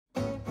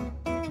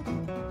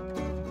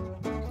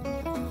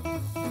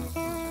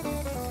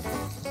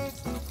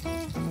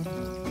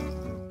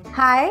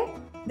Hi,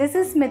 this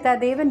is Smita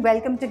Deo and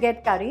welcome to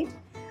Get Curried.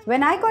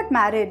 When I got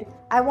married,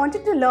 I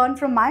wanted to learn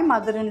from my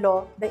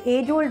mother-in-law the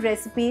age-old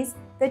recipes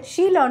that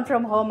she learned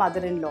from her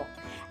mother-in-law.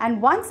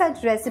 And one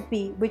such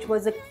recipe, which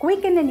was a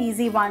quick and an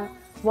easy one,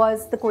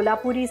 was the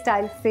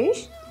Kolhapuri-style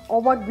fish,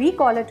 or what we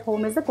call at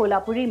home is the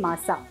Kolhapuri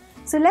Massa.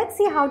 So let's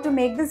see how to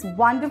make this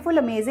wonderful,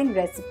 amazing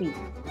recipe.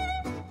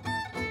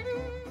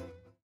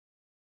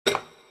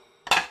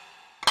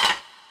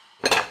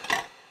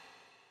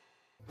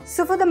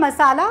 So for the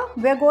masala,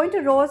 we're going to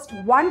roast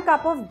 1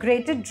 cup of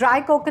grated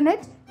dry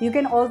coconut. You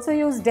can also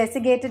use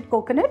desiccated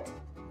coconut.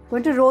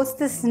 Going to roast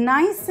this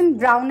nice and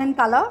brown in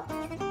color.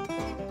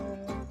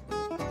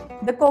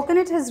 The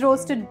coconut has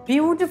roasted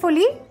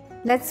beautifully.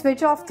 Let's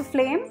switch off the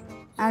flame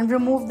and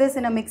remove this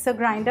in a mixer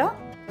grinder.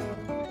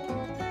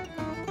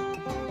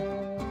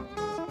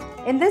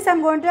 In this,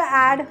 I'm going to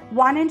add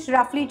 1 inch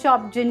roughly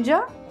chopped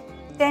ginger,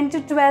 10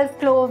 to 12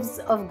 cloves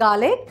of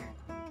garlic,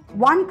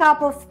 1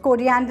 cup of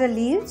coriander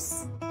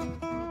leaves,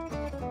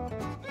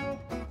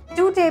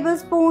 2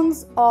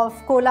 tablespoons of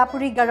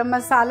Kolhapuri Garam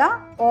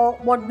Masala, or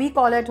what we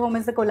call at home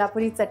is the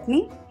Kolhapuri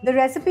chutney. The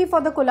recipe for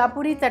the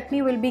Kolhapuri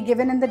chutney will be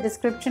given in the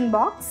description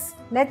box.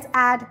 Let's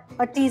add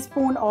a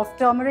teaspoon of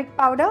turmeric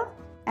powder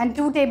and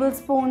 2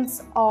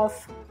 tablespoons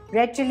of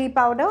red chili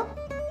powder.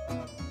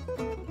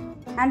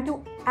 And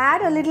to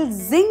add a little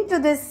zing to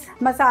this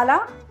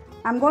masala,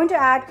 I'm going to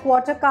add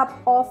 1/4 cup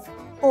of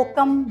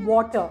kokum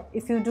water.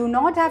 If you do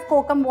not have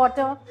kokum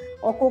water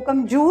or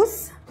kokum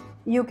juice,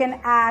 you can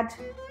add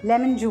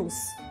lemon juice.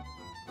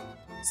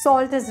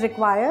 Salt is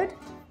required.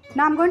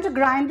 Now I'm going to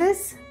grind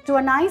this to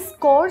a nice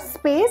coarse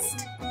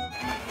paste.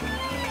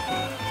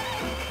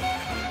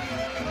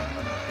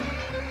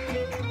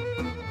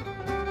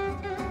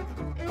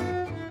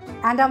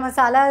 And our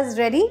masala is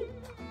ready.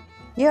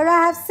 Here I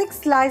have 6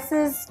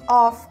 slices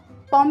of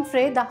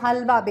pomfret, the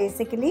halwa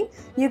basically.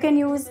 You can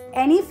use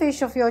any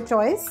fish of your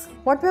choice.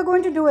 What we're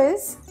going to do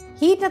is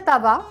heat a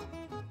tawa,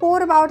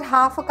 pour about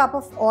half a cup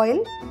of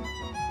oil,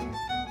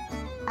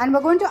 and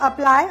we're going to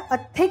apply a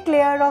thick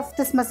layer of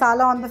this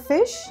masala on the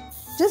fish,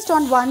 just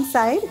on one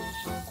side.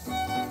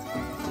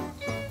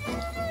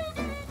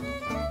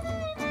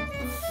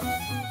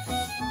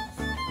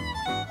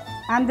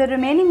 And the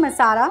remaining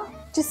masala,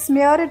 just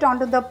smear it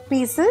onto the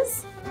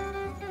pieces.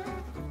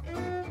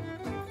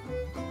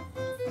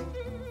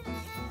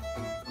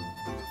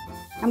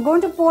 I'm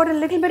going to pour a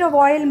little bit of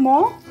oil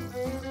more.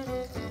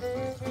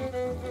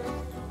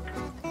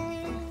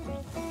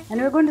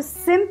 And we're going to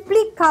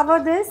simply cover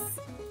this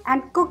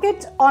and cook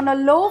it on a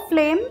low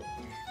flame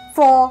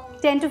for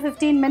 10 to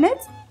 15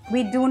 minutes.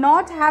 We do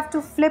not have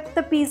to flip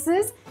the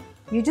pieces.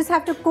 You just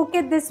have to cook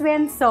it this way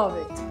and serve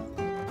it.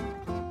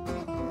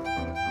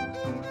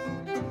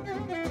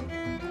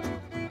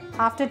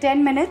 After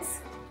 10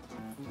 minutes,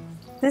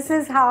 this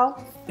is how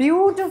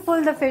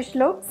beautiful the fish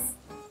looks.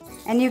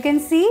 And you can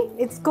see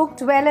it's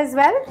cooked well as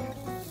well.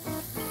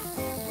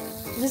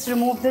 Just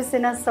remove this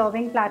in a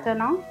serving platter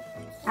now.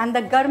 And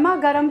the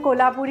garma garam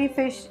Kolhapuri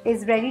fish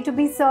is ready to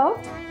be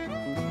served.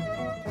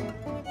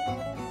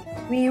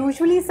 We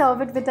usually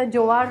serve it with a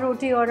jowar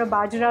roti or a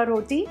bajra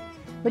roti,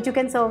 but you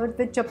can serve it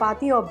with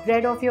chapati or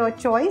bread of your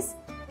choice.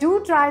 Do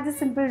try the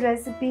simple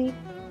recipe.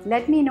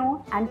 Let me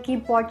know and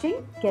keep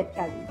watching Get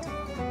Curried.